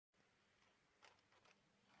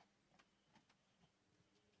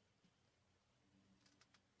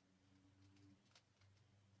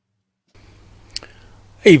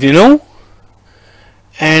Evening all,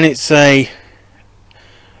 and it's a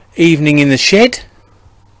evening in the shed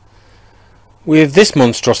with this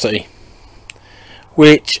monstrosity,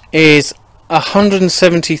 which is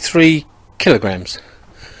 173 kilograms,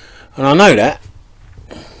 and I know that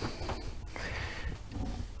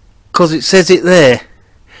because it says it there,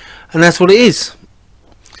 and that's what it is.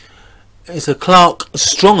 It's a Clarke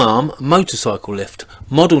strong arm motorcycle lift,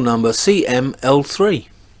 model number CML3,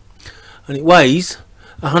 and it weighs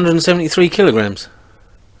 173 kilograms.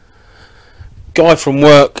 Guy from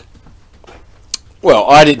work, well,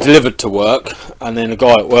 I had it delivered to work, and then the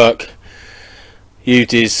guy at work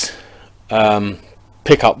used his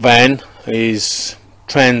pickup van, his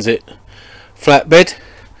transit flatbed,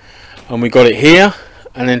 and we got it here.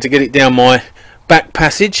 And then to get it down my back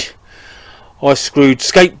passage, I screwed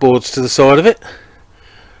skateboards to the side of it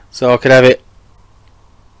so I could have it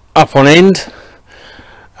up on end,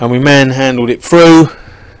 and we manhandled it through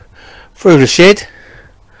the shed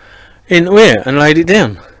into here and laid it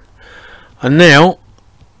down. And now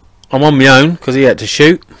I'm on my own because he had to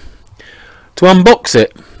shoot to unbox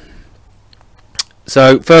it.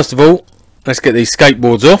 So first of all, let's get these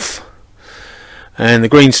skateboards off and the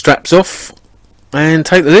green straps off and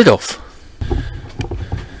take the lid off.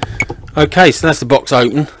 Okay, so that's the box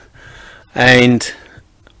open, and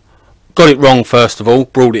got it wrong first of all,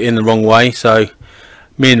 brought it in the wrong way, so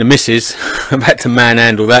me and the missus have had to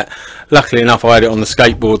manhandle that. Luckily enough I had it on the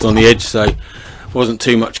skateboards on the edge, so it wasn't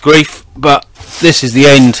too much grief. But this is the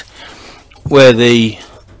end where the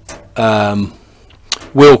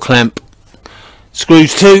wheel clamp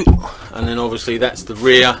screws to, and then obviously that's the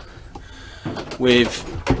rear with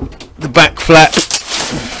the back flap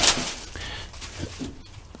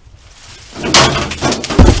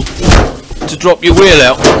to drop your wheel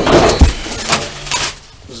out.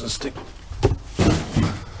 Doesn't stick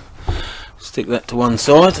that to one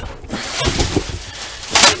side.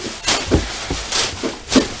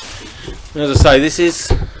 As I say, this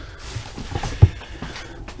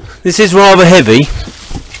is rather heavy,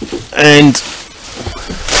 and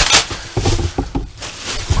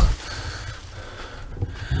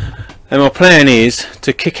my plan is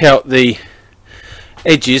to kick out the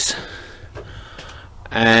edges,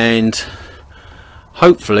 and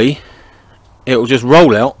hopefully it will just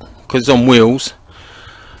roll out because it's on wheels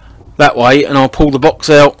that way, and I'll pull the box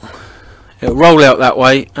out. It'll roll out that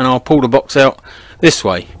way and I'll pull the box out this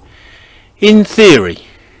way. In theory,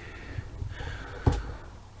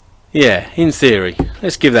 yeah, in theory.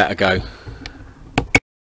 Let's give that a go.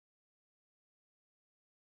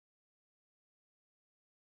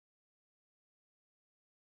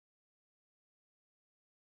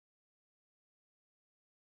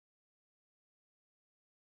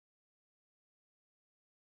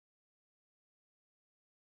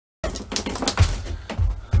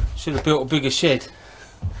 Should have built a bigger shed.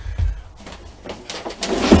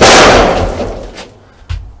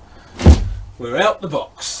 We're out the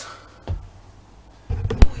box.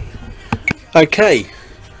 Okay,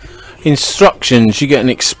 instructions. You get an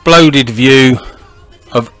exploded view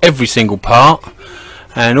of every single part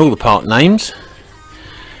and all the part names.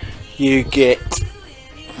 You get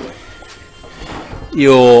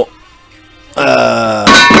your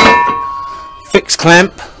fixed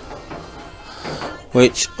clamp,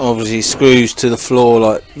 which obviously screws to the floor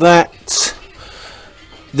like that.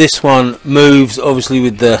 This one moves obviously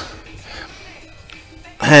with the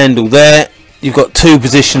handle there. You've got two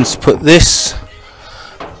positions to put this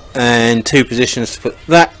and two positions to put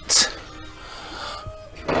that.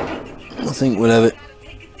 I think we'll have it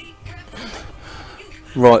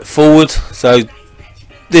right forward, so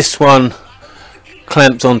this one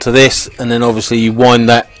clamps onto this, and then obviously you wind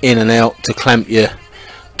that in and out to clamp your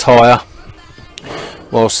tyre,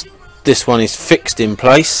 whilst this one is fixed in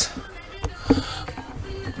place.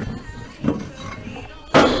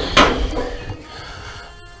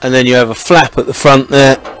 And then you have a flap at the front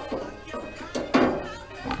there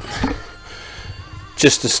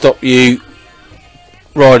just to stop you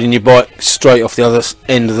riding your bike straight off the other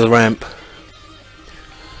end of the ramp.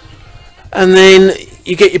 And then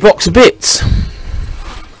you get your box of bits,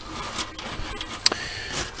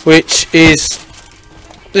 which is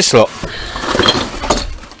this lot,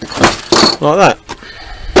 like that.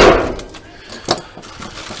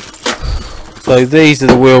 So these are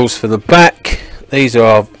the wheels for the back. These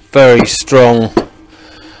are very strong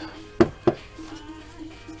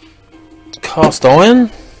cast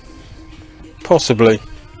iron, possibly.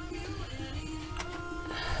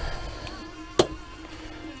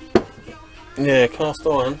 Yeah, cast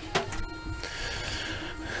iron.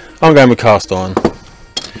 I'm going with cast iron.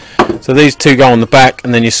 So these two go on the back,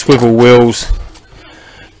 and then your swivel wheels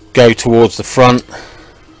go towards the front,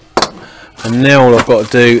 and now all I've got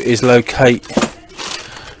to do is locate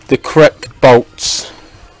the correct bolts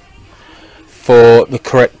for the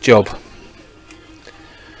correct job.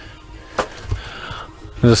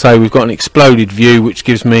 As I say, we've got an exploded view which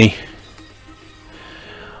gives me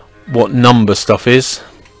what number stuff is,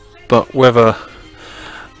 but whether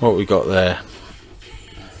what we got there,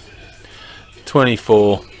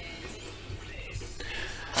 24.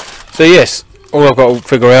 So yes, all I've got to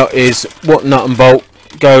figure out is what nut and bolt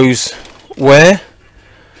goes where,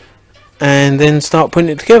 and then start putting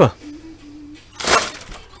it together.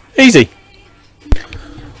 Easy.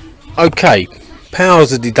 Okay,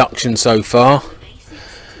 powers of deduction so far.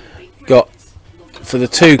 Got, for the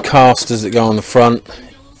 2 casters that go on the front,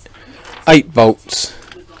 8 bolts,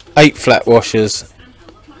 8 flat washers,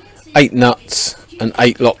 8 nuts and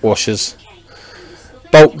 8 lock washers.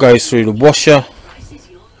 Bolt goes through the washer,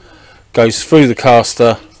 goes through the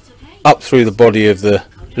caster, up through the body of the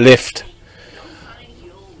lift,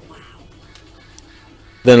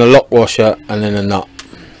 then a lock washer, and then a nut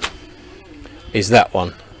is that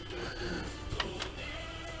one.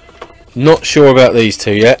 Not sure about these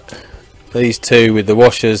 2 yet. These 2 with the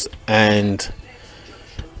washers and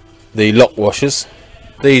the lock washers.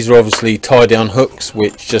 These are obviously tie down hooks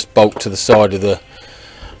which just bolt to the side of the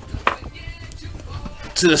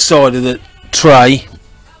tray,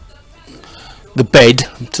 the bed,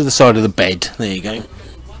 to the side of the bed. There you go.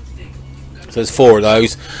 So there's 4 of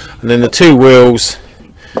those, and then the 2 wheels,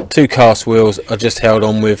 2 cast wheels, are just held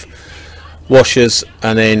on with washers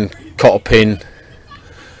and then cotter pin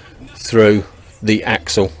through the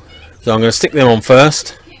axle. So I'm going to stick them on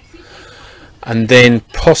first, and then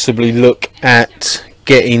possibly look at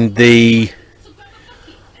getting the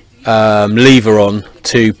lever on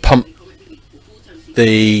to pump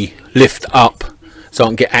the lift up so I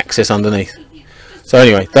can get access underneath. So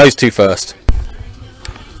anyway, those 2 first.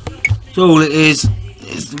 So all it is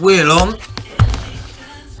the wheel on,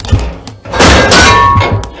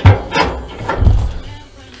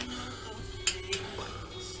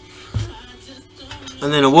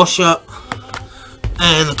 and then a washer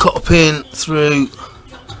and the cotter pin through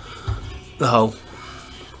the hole.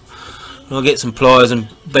 And I'll get some pliers and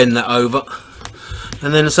bend that over,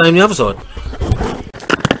 and then the same the other side.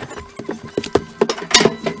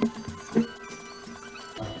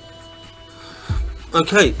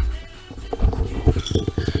 Okay,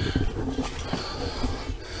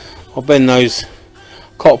 I'll bend those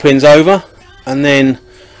cotter pins over, and then,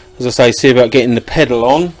 as I say, see about getting the pedal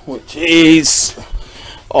on, which is,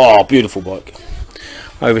 oh, beautiful bike,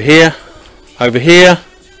 over here,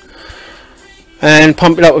 and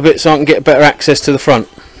pump it up a bit so I can get better access to the front.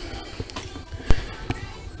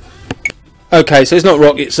 Okay, so it's not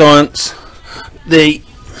rocket science. The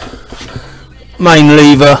main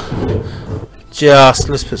lever, just,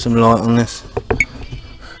 let's put some light on this,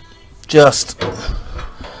 just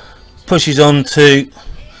pushes onto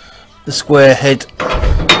the square head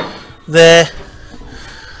there,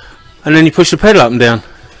 and then you push the pedal up and down.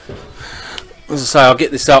 As I say, I'll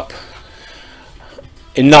get this up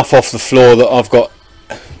enough off the floor that I've got,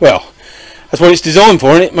 well, that's what it's designed for,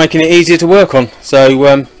 isn't it? Making it easier to work on.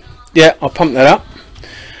 So yeah, I'll pump that up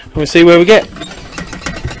and we'll see where we get.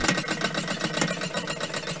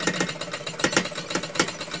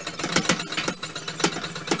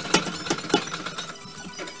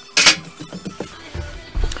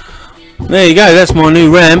 There you go, that's my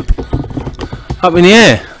new ramp up in the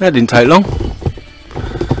air. That didn't take long.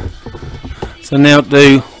 So now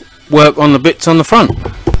to work on the bits on the front.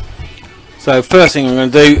 So first thing I'm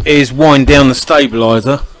going to do is wind down the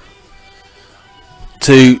stabiliser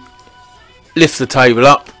to lift the table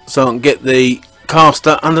up so I can get the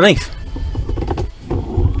caster underneath.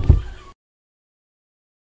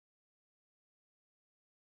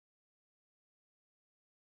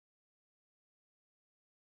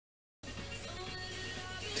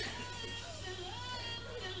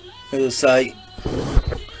 As I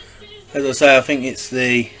say, I think it's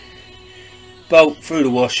the bolt through the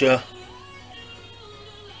washer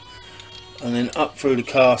and then up through the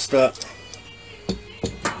caster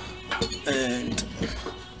and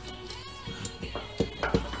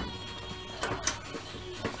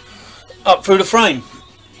up through the frame,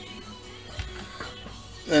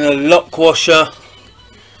 then a lock washer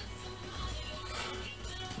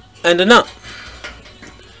and a nut.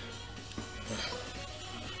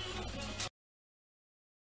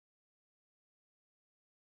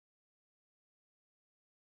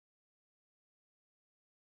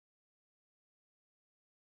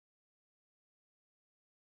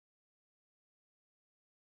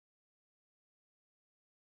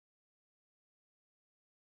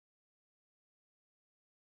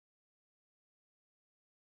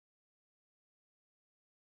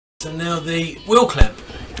 So now the wheel clamp.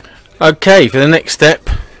 Okay, for the next step,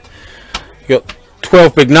 you got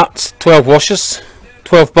 12 big nuts, 12 washers,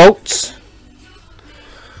 12 bolts,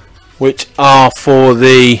 which are for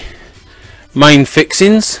the main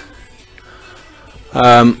fixings,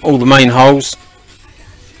 all the main holes.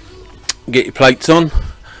 Get your plates on,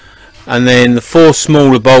 and then the 4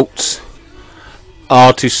 smaller bolts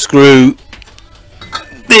are to screw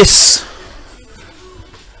this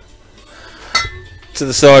to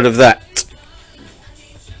the side of that.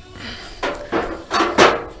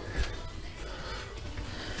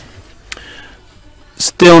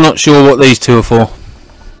 Still not sure what these 2 are for.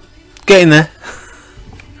 Get in there.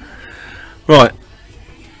 Right,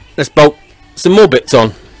 let's bolt some more bits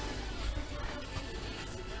on.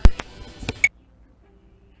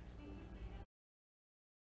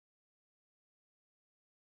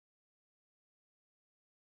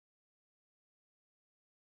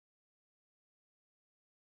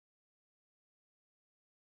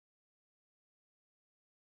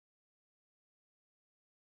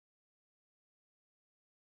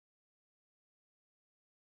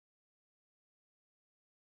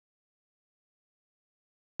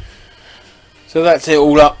 So that's it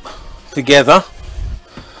all up together,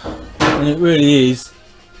 and it really is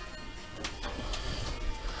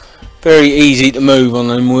very easy to move on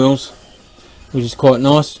them wheels, which is quite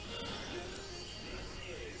nice.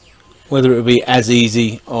 Whether it would be as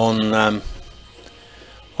easy on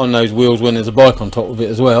those wheels when there's a bike on top of it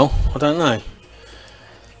as well, I don't know.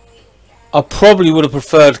 I probably would have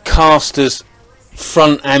preferred casters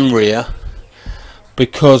front and rear,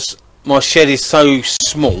 because my shed is so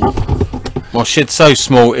small. My shed's so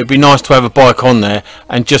small, it'd be nice to have a bike on there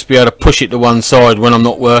and just be able to push it to one side when I'm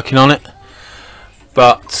not working on it.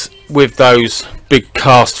 But with those big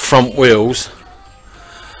cast front wheels,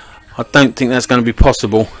 I don't think that's going to be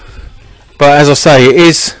possible. But as I say,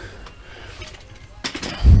 it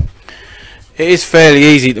is fairly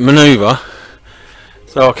easy to manoeuvre,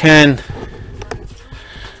 so I can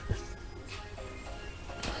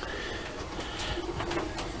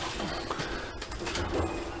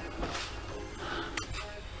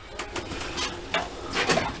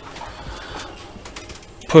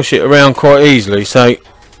push it around quite easily. So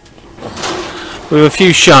with a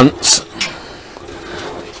few shunts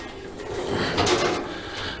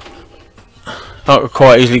I could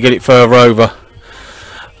quite easily get it further over.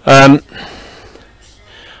 That's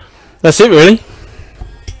it really.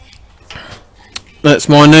 That's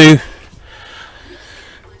my new,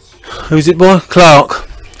 who's it by?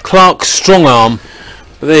 Clarke strong arm.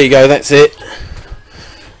 But there you go, that's it.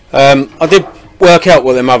 I did work out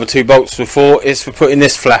what them other 2 bolts were for. It's for putting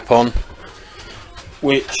this flap on,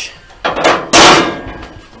 which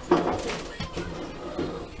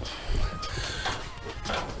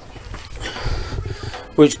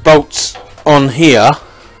bolts on here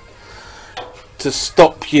to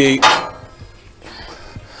stop you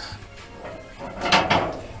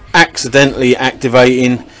accidentally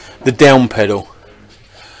activating the down pedal.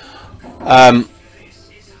 I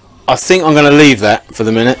think I'm going to leave that for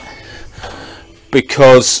the minute,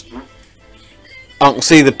 because I can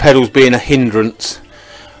see the pedals being a hindrance.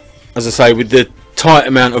 As I say, with the tight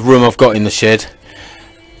amount of room I've got in the shed,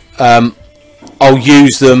 I'll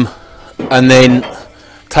use them and then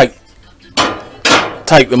take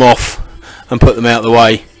them off and put them out of the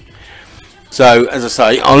way. So as I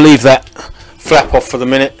say, I'll leave that flap off for the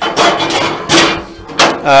minute.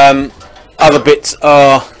 Other bits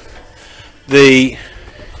are the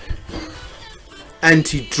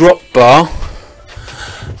anti-drop bar.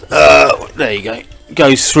 There you go,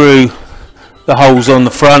 goes through the holes on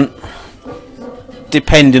the front,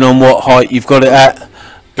 depending on what height you've got it at.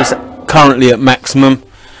 It's currently at maximum,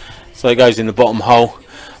 so it goes in the bottom hole.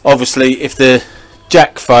 Obviously if the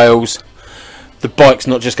jack fails, the bike's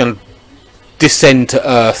not just going to descend to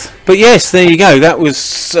earth. But yes, there you go, that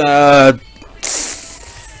was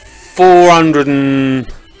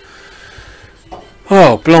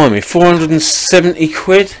 470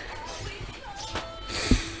 quid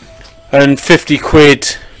and 50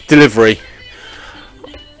 quid delivery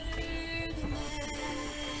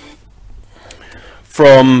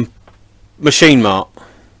from Machine Mart,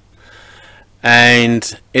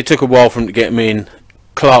 and it took a while for them to get them in.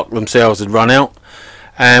 Clarke themselves had run out,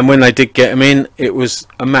 and when they did get them in, it was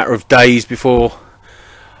a matter of days before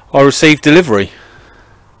I received delivery.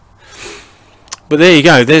 But there you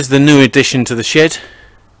go, there's the new addition to the shed.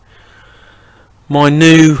 My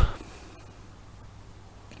new,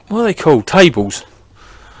 what are they called? Tables.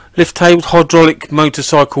 Lift tables, hydraulic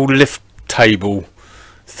motorcycle lift table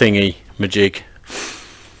thingy majig.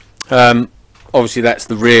 Obviously that's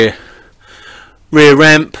the rear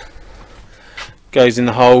ramp, goes in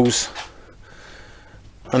the holes,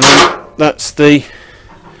 and then that's the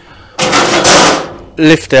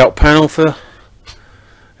lift out panel for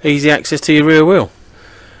easy access to your rear wheel.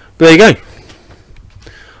 But there you go,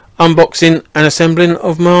 unboxing and assembling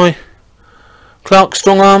of my Clarke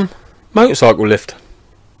strong arm motorcycle lift.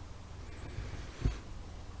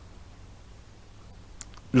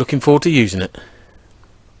 Looking forward to using it.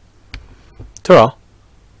 Ta-ra.